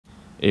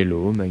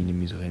Hello, my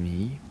name is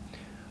Remy.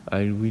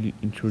 I will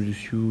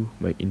introduce you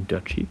my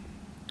internship.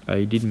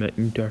 I did my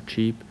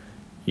internship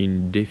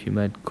in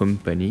Defimat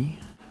company.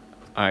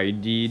 I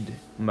did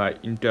my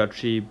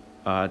internship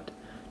at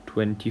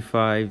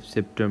 25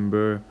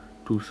 September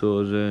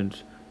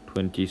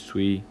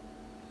 2023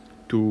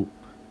 to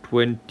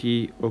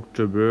 20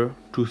 October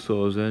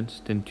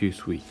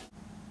 2023.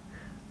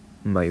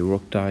 My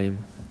work time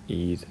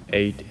is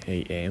 8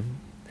 a.m.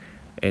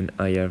 and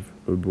I have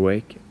a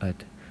break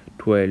at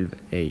 12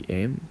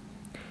 a.m.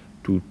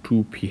 to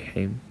 2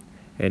 p.m.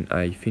 and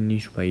I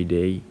finish my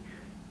day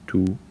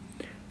to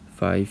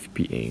 5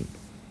 p.m.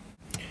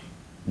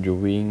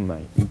 During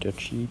my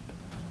internship,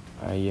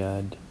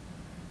 I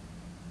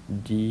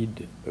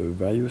did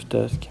various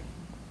tasks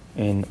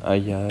and I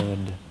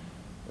had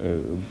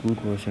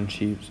good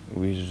relationships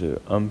with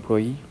the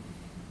employee.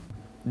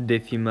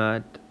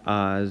 Defimat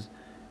has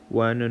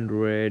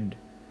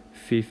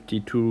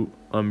 152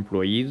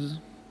 employees.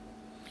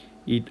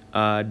 It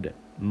had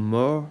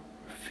more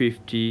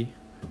 50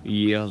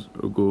 years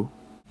ago.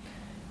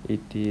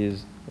 It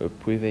is a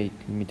private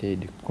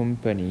limited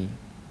company.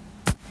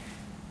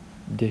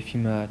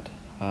 Defimat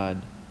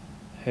had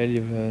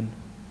 11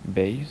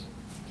 bays.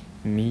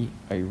 Me,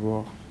 I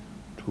work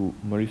to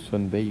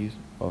Morrison base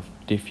of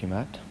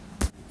Defimat.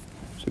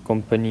 The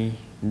company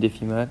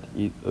Defimat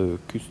is a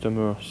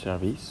customer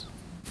service.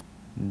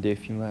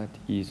 Defimat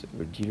is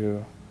a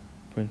dealer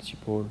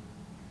principal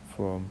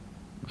from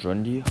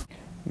John Deere,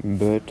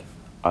 but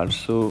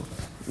also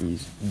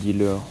is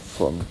dealer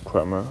from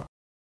Kramer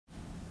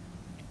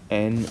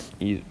and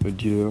is a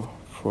dealer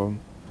from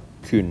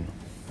Kuhn.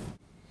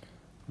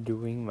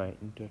 During my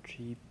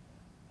internship,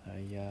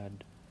 I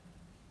had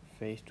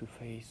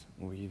face-to-face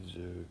with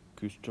the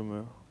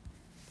customer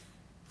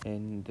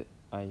and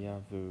I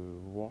have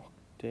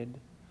worked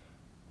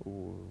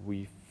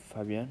with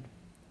Fabian.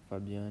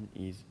 Fabian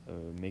is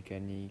a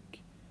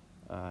mechanic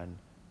and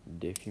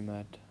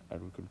Defimat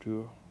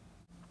agriculture.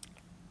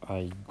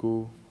 I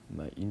go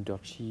my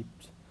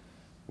internships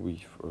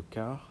with a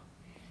car.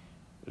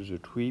 The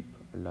trip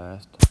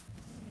lasts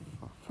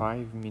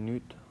 5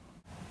 minutes.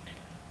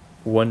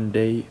 One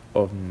day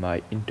of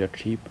my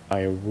internship,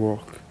 I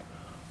work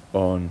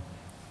on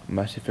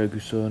Massey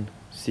Ferguson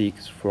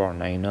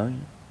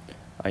 6499.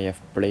 I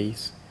have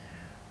placed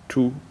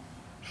 2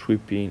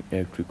 sweeping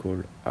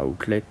electrical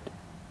outlets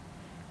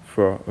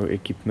for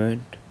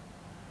equipment,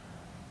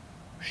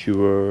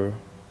 shower,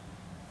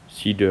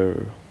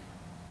 cedar.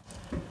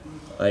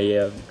 I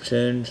have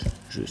changed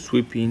the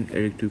sweeping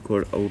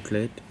electrical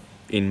outlet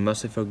in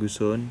Massey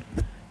Ferguson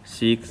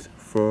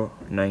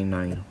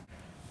 6499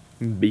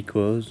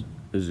 because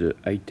the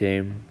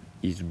item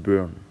is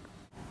burned.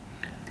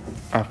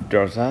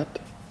 After that,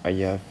 I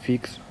have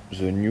fixed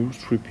the new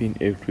sweeping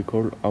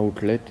electrical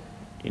outlet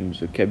in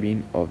the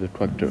cabin of the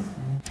tractor.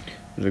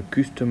 The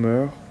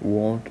customer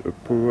wants a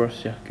power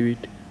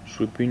circuit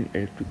sweeping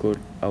electrical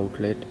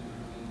outlet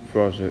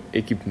for the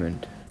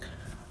equipment.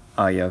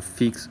 I have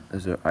fixed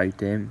the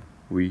item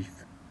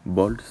with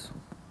bolts.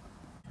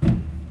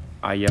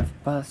 I have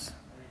passed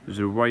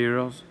the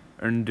wires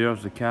under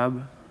the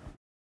cab.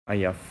 I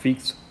have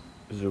fixed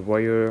the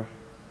wire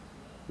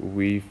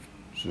with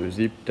the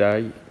zip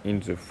tie in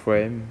the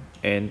frame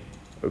and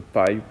a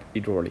pipe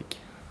hydraulic.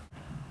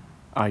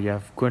 I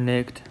have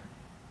connected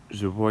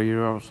the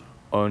wires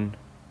on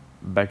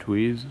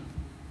batteries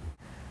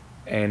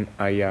and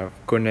I have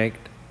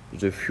connected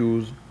the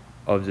fuse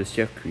of the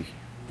circuit.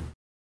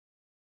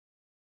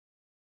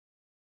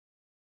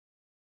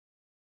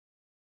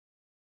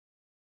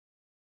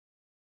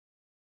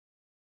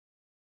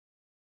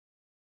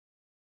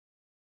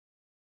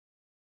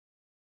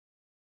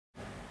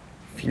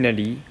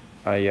 Finally,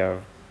 I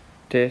have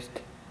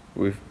tested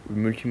with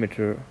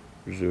multimeter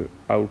the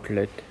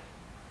outlet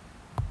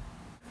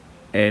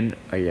and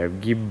I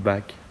have given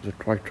back the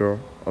tractor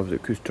of the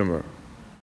customer.